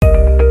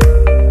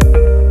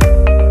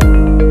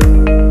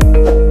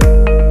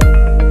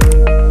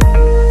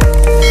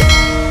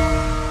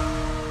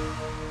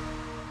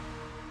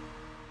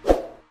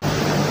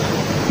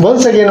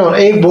Once again on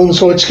एक बूंद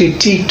सोच की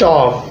T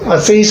talk, a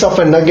series of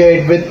a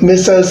nugget with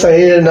Mr.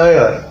 Sahil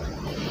Nayar.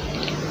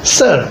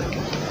 Sir,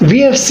 we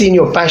have seen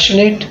you're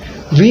passionate.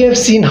 We have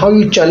seen how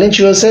you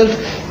challenge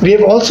yourself. We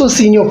have also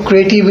seen your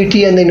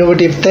creativity and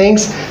innovative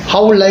things.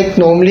 How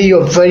like normally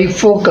you're very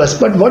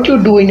focused, but what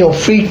you do in your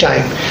free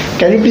time.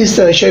 Can you please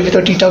share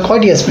with our tea talk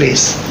audience,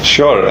 please?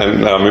 Sure,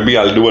 and maybe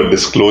I'll do a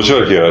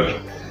disclosure here.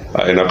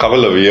 A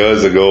couple of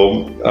years ago,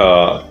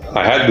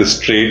 I had this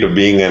trait of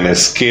being an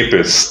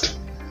escapist.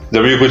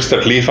 जब भी कुछ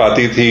तकलीफ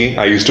आती थी,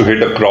 I used to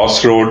hit a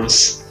crossroads.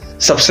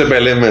 सबसे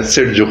पहले मैं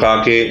सिर झुका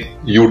के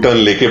U-turn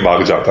लेके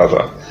भाग जाता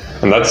था.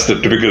 And that's the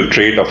typical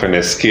trait of an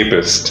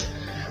escapist.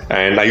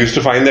 And I used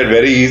to find that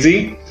very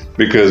easy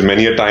because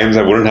many a times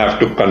I wouldn't have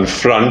to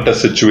confront a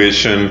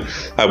situation,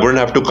 I wouldn't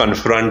have to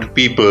confront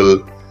people,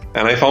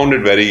 and I found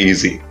it very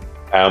easy.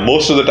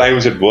 Most of the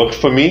times it worked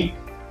for me,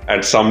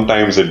 and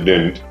sometimes it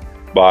didn't.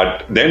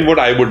 But then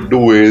what I would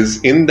do is,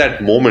 in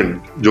that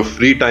moment, जो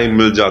free time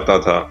मिल जाता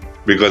था,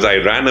 because I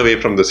ran away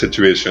from the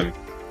situation,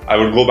 I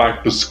would go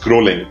back to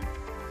scrolling.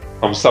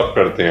 हम सब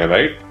करते हैं,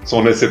 right?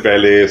 सोने से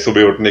पहले,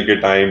 सुबह उठने के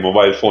टाइम,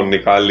 मोबाइल फोन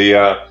निकाल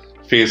लिया,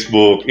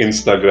 Facebook,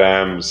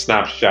 Instagram,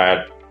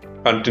 Snapchat,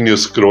 continue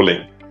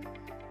scrolling.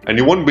 And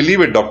you won't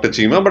believe it, Dr.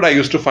 Chima, but I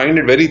used to find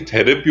it very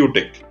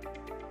therapeutic.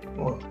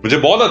 मुझे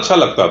बहुत अच्छा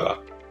लगता था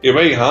कि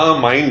भाई हाँ,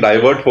 माइंड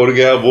डाइवर्ट हो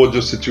गया, वो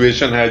जो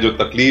सिचुएशन है, जो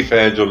तकलीफ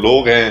है, जो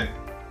लोग हैं,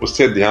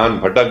 उससे ध्यान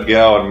भटक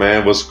गया और मैं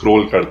वो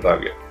स्क्रॉल करता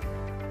गया.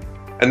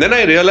 And then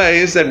I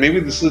realized that maybe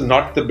this is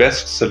not the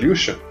best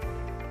solution.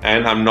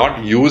 And I'm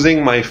not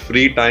using my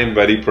free time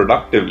very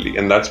productively.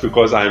 And that's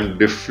because I'm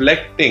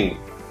deflecting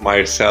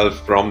myself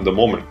from the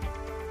moment.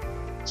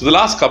 So the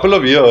last couple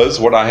of years,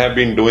 what I have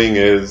been doing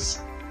is,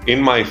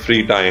 in my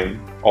free time,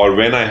 or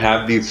when I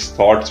have these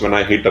thoughts, when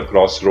I hit a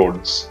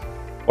crossroads,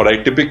 what I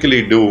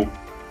typically do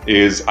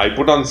is I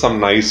put on some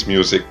nice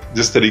music.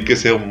 जिस तरीके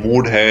से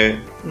mood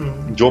है,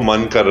 जो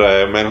मन कर रहा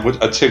है, मैं कुछ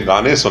अच्छे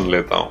गाने सुन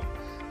लेता हूँ.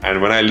 And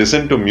when I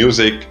listen to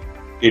music,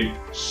 it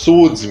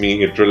soothes me,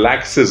 it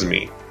relaxes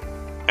me.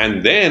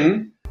 And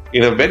then,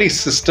 in a very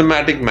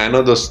systematic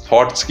manner, those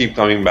thoughts keep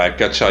coming back.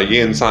 कि अच्छा,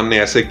 ये इंसान ने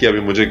ऐसे किया,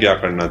 अभी मुझे क्या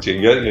करना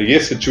चाहिए? ये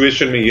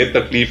situation में ये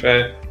तकलीफ है,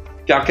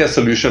 क्या-क्या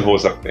solution हो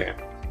सकते हैं?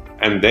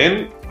 And then,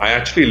 I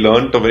actually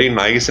learned a very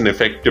nice and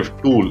effective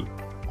tool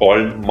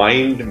called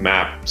mind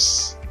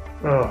maps.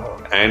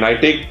 And I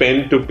take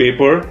pen to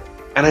paper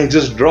and I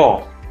just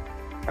draw.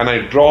 And I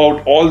draw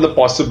out all the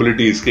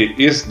possibilities कि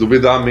इस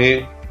दुविधा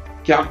में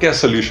क्या-क्या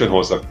solution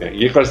हो सकते हैं?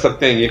 ये कर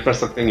सकते हैं, ये कर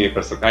सकते हैं, ये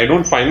कर सकते हैं. I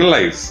don't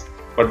finalize,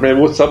 but मैं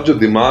वो सब जो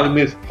दिमाग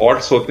में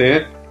thoughts होते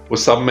हैं, वो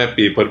सब मैं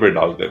paper पे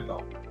डाल देता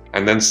हूँ.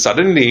 And then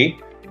suddenly,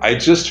 I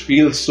just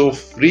feel so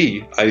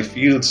free. I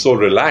feel so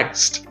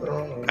relaxed.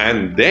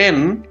 And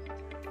then,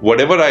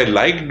 whatever I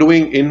like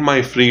doing in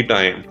my free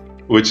time,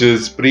 which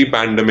is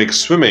pre-pandemic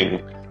swimming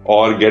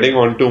or getting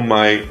onto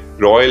my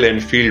Royal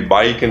Enfield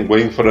bike and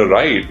going for a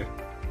ride,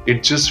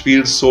 it just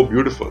feels so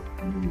beautiful.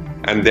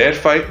 And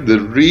therefore, the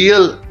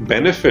real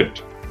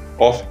benefit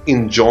of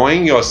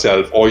enjoying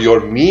yourself or your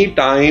me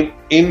time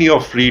in your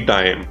free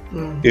time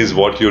is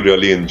what you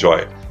really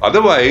enjoy.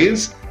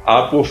 Otherwise,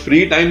 आप वो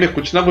free time में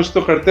कुछ ना कुछ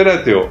तो करते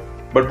रहते हो,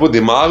 but वो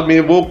दिमाग में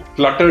वो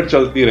clutter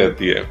चलती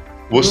रहती है,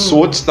 वो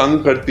सोच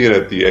तंग करती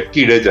रहती है,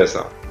 कीड़े जैसा.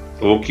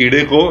 तो वो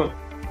कीड़े को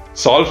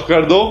solve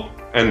कर दो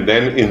and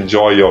then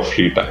enjoy your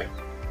free time.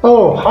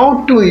 Oh,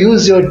 how to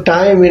use your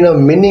time in a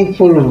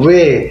meaningful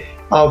way.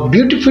 A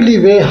beautifully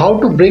way how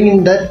to bring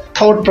in that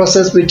thought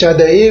process which are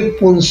the एक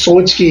बूंद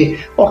सोच की,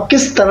 और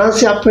किस तरह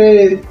से अपने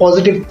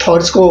positive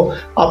thoughts को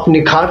आप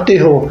निखारते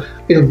हो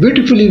in a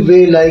beautifully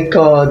way, like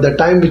the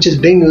time which is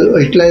being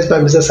utilized by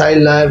Mr.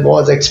 Sahil Nayar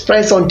was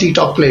expressed on Tea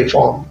Talk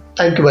platform.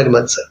 Thank you very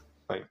much, sir.